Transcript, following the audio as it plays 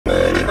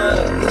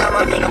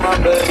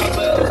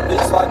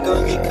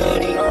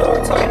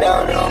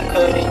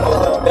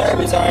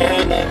bitch, I ain't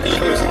had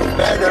nothing.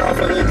 Background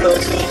for the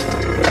close.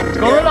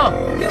 Gorilla!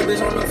 Yo,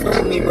 bitch, on the phone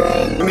with me, bro.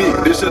 Me,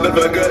 this shit the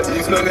fuck up.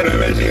 You smoking a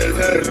magic as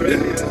hell.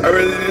 I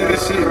really did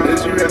this shit.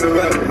 Bitch, you have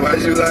about it. Why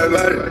you lie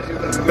about it?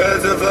 Better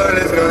to flow,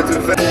 let's go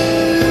too fast.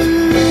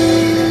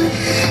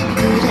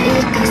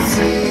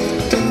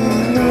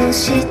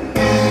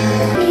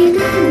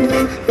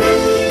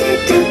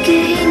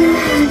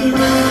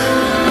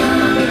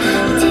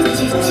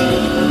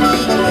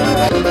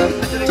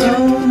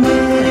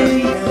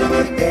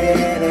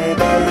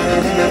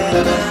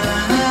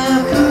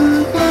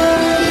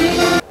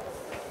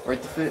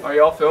 'Are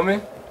y'all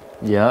filming?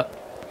 Yeah.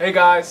 Hey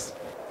guys.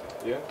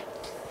 Yeah.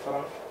 Hold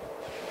on.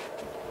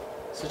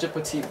 Such a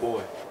petite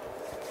boy.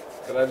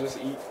 Did I just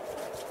eat?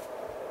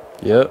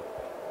 Yep.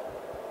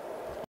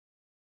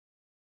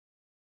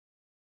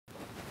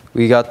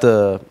 We got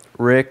the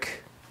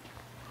Rick.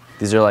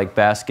 These are like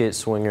basket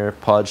swinger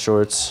pod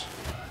shorts.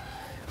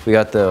 We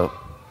got the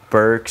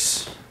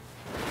Birks,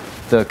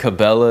 the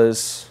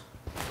Cabela's,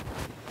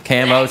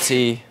 Camo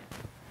tee.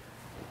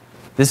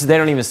 They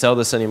don't even sell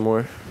this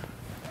anymore.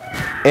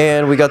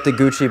 And we got the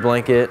Gucci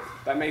blanket.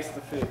 That makes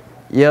the fit.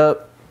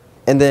 Yep.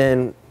 And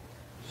then,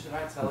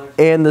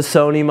 and the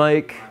Sony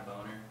mic.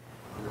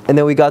 And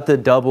then we got the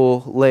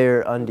double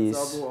layer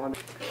undies.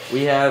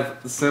 We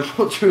have the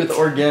Simple Truth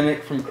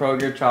Organic from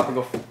Kroger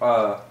Tropical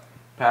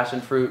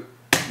Passion Fruit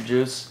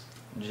Juice.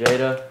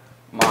 Jada,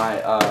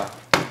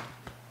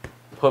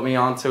 put me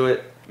onto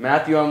it.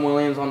 Matthew M.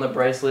 Williams on the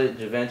bracelet,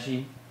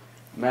 Givenchy.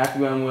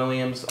 Matthew M.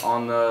 Williams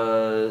on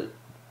the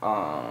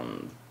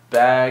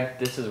bag.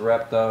 This is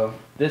Repto.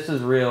 This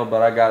is real,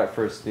 but I got it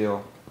for a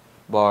steal.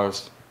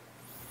 Bars.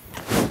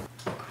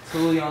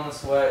 Thule on the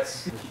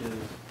sweats.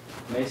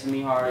 Mason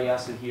Mihari,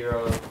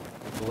 Yasuhiro,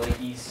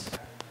 Blakey's.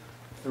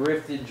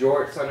 Thrifted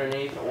jorts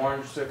underneath,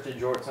 orange thrifted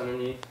jorts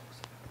underneath.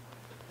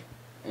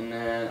 And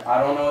then, I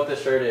don't know what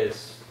this shirt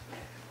is.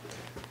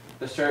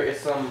 The shirt is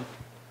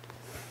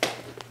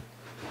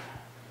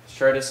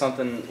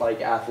something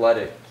like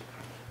athletic.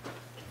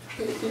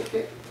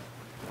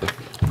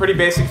 Pretty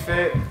basic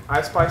fit.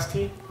 Ice Spice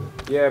tee.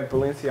 Yeah,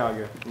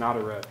 Balenciaga, not a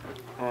rep.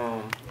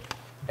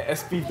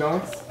 SB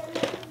Dunks.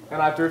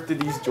 And I thrifted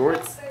these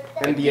jorts.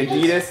 And the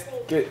Adidas.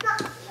 Get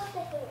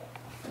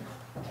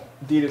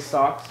Adidas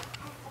socks.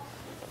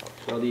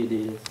 Show the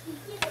Adidas.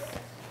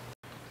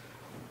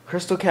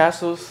 Crystal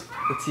Castles,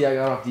 the tee I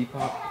got off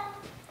Depop.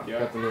 Yeah.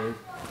 Got the name.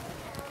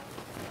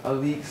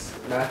 Aleeks,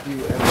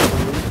 Matthew M.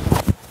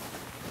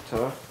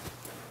 Tough.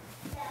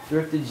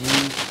 Thrifted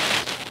jeans.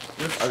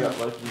 I got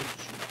lucky.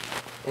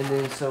 And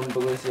then some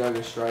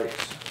Balenciaga stripes.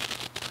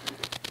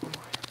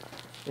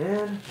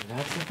 And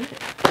that's it.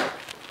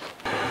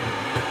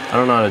 I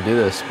don't know how to do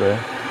this, bro.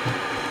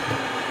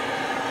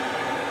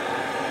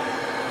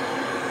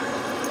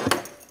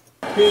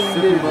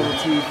 Sipping bubble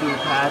tea through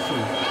passion.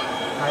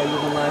 How you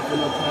living life with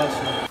no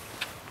passion?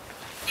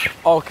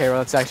 Okay, well,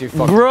 that's actually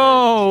fucking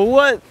Bro,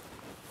 what?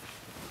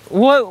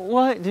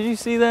 What? Did you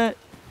see that?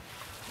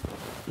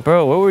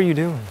 Bro, what were you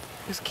doing?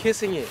 Just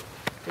kissing it.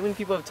 How many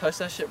people have touched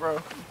that shit,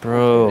 bro?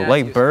 Bro,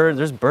 like bird,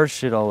 there's bird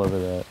shit all over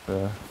that,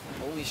 bro.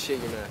 Holy shit,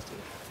 you're nasty.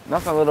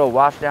 Nothing a little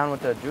wash down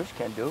with the juice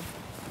can do.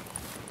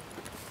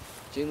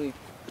 Genuinely.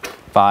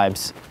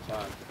 Vibes.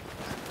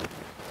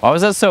 Why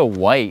was that so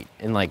white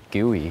and like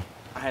gooey?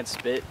 I had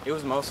spit. It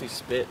was mostly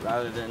spit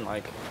rather than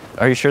like.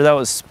 Are you sure that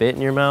was spit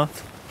in your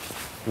mouth?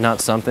 Not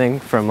something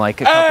from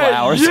like a couple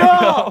hours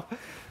ago?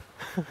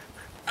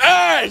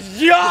 Hey,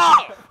 yo!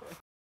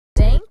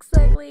 Thanks,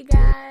 ugly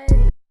guy.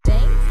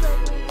 Thanks,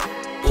 ugly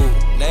guy. Ooh,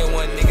 name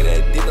one nigga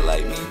that did it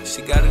like me.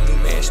 She got a new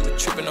man, she was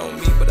tripping on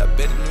me, but I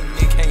bet a new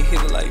nigga can't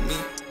hit it like me.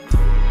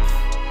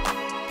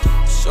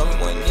 Show me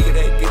one nigga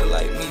that did it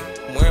like me.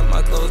 I'm wearing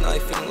my clothes, now they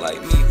feeling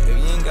like me. If you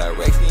ain't got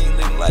racks, you ain't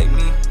living like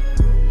me.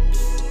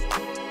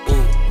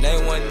 Ooh,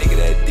 name one nigga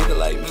that did it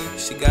like me.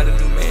 She got a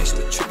new man, she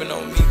was tripping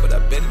on me, but I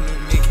bet a new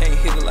nigga can't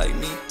hit it like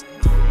me.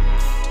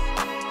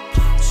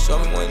 Show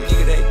me one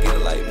nigga that did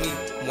it like me.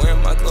 I'm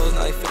wearing my clothes,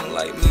 now they feeling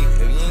like me. If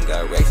you ain't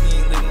got racks, you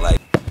ain't living like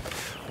me.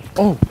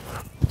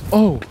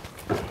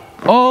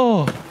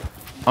 Oh!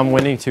 I'm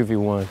winning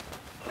 2v1.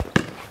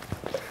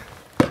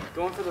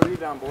 Going for the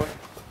rebound, boy.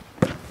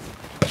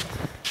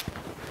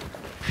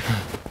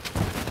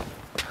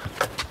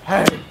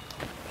 Hey!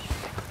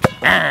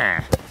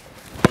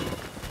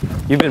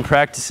 You've been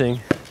practicing.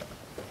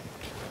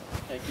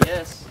 Heck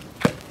yes.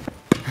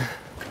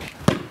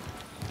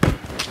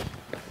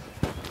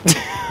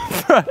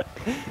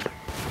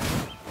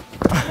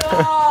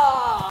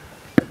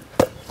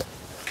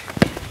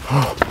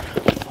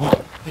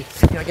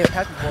 Can I get a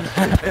pass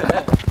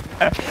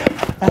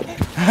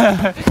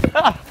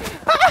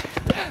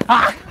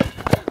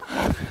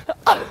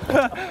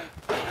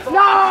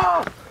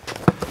No!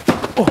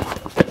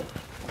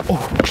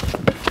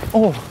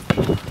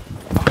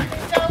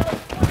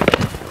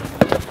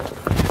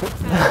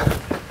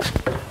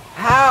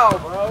 How,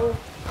 bro?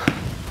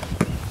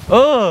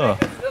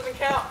 It doesn't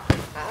count.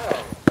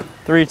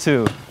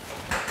 3-2.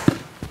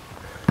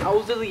 I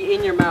was literally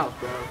in your mouth,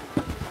 bro.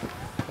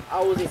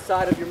 I was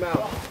inside of your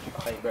mouth.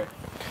 Hey, bro.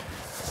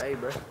 Hey,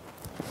 bro.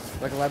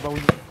 Like a lie, bro.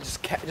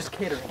 Just cater.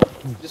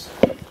 Just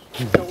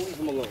don't leave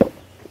him alone.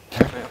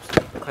 Clamps.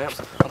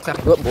 Clamps. I'm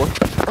clapping you up, boy.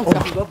 I'm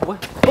clapping you up, boy.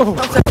 I'm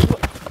clapping you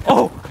up.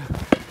 Oh.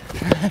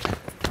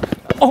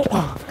 Oh.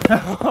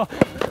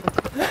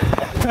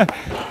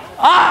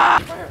 Ah!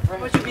 Why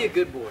don't you be a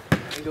good boy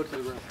and go to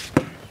the room?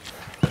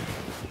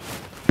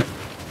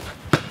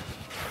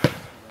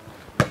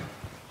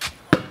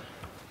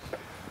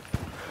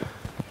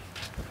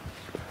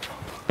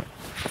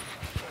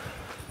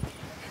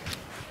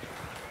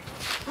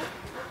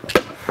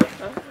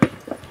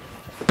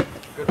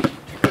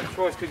 Good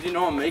choice, because you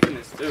know I'm making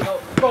this too. No,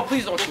 bro,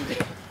 please don't shoot me.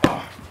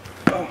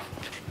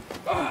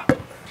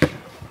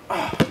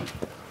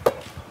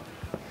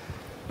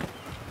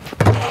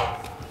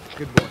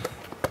 Good boy.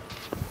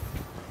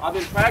 I've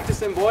been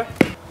practicing, boy.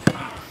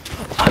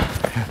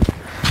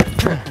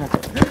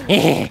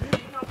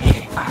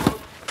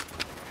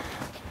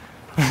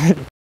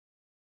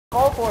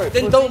 Call for it.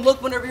 Then don't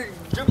look whenever you're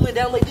dribbling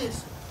down like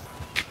this.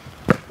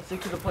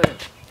 Stick to the plan.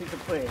 Stick to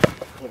the plan.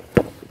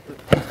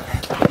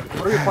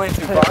 What are you playing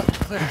to, Bob? What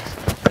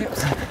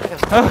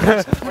are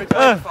you playing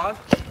to, Bob?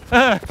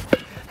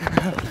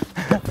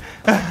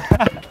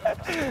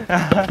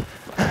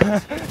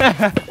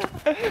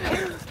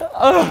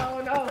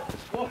 Oh no!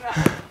 I'm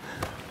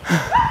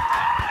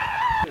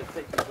gonna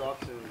take these off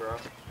soon, bro.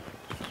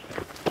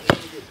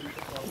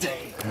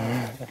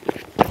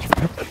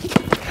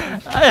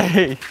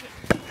 Hey.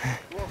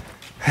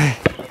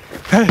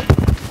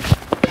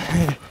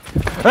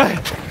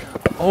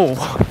 Oh.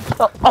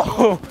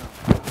 Oh.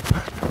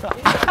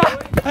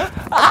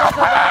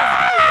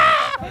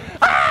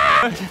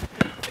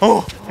 Oh. Oh. Oh.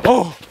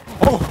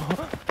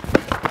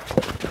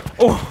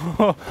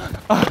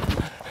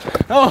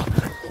 Oh.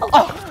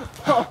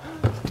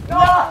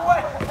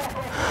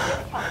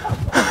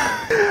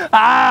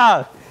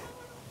 Ah!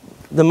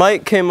 The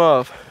mic came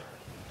off.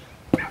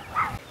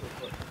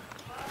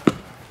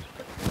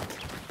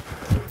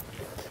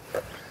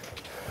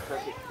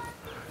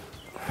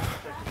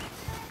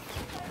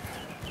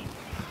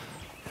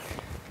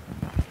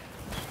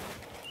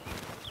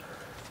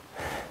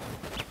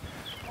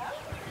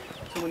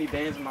 Too many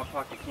bands in my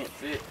pocket, can't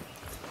fit.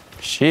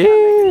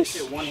 Sheesh.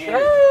 Shit,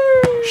 one-handed.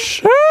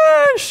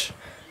 Sheesh.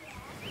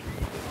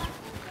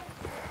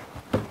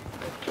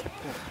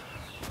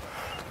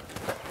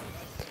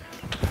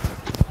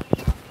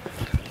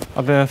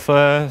 I've been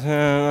fast. Come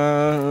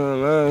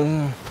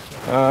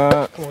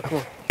on, come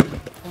on.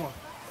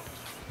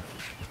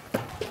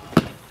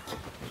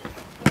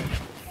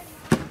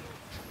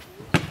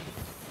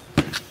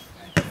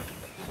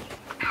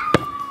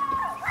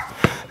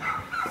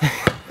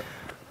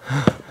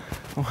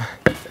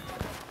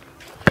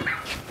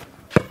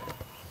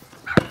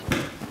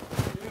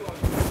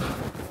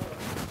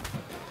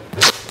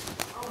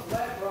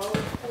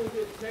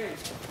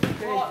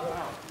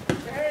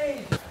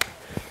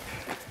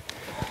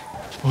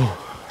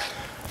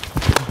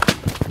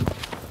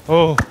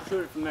 Oh.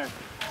 Shoot it from there.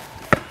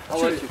 I'll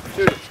let you.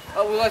 Shoot it.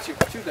 Oh, we'll let you.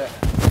 Shoot that.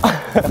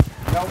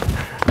 No.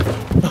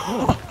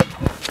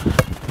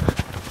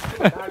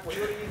 Back, we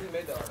would've easily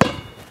made that already.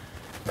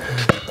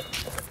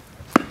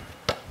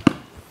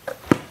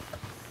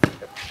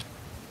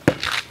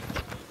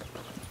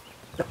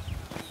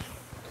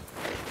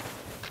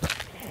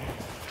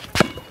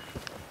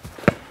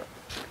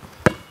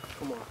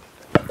 Come on.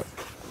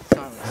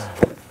 Silence.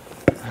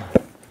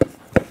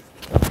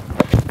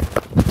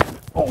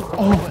 Oh.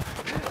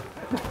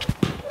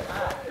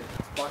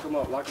 Lock him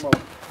up. Lock him up.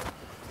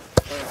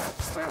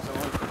 Clamps on.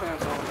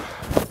 Clamps on.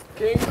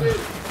 King did it.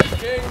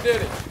 King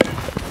did it.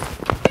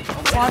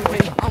 Slime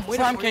King. I'm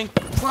waiting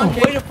for it. I'm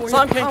waiting for it.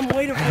 I'm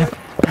waiting for it.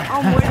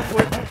 I'm waiting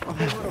for it.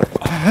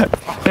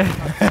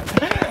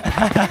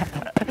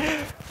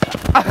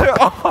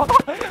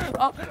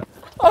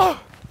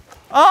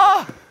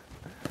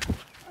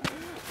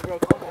 Bro,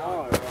 come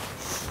on, bro.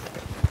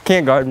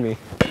 Can't guard me.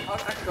 I'll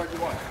actually guard you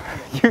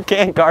what? You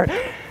can't guard.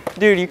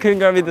 Dude, you couldn't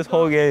guard me this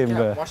whole game, Yeah,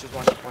 bro. watch this,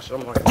 watch this, watch this.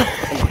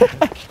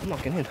 I'm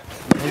locking in.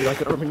 You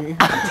like it over in your ear?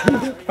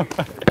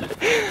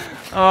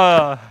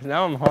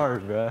 Now I'm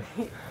hard, bro.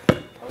 Oh,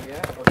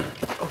 yeah?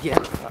 Oh, yeah.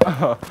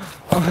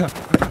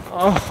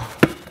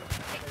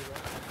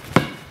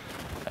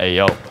 Hey,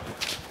 yo.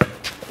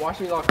 Watch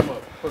me lock him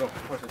up. Put him.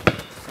 Watch this.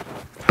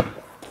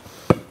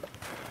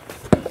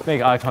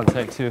 Make eye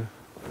contact, too.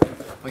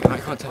 Wait, eye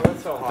contact.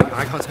 That's so hot.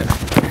 Eye contact.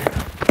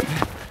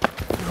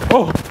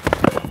 Oh.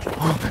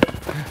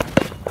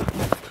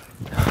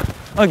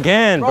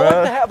 Again, bro.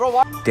 What the heck, bro?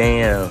 Why?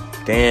 Damn.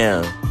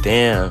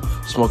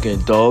 Smoking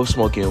dope,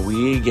 smoking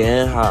weed,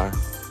 getting high.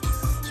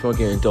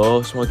 Smoking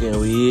dope, smoking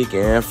weed,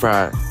 getting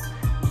fried.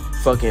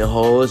 Fucking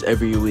hoes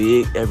every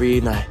week,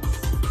 every night.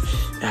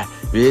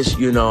 Bitch,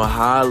 you know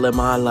how I live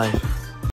my life.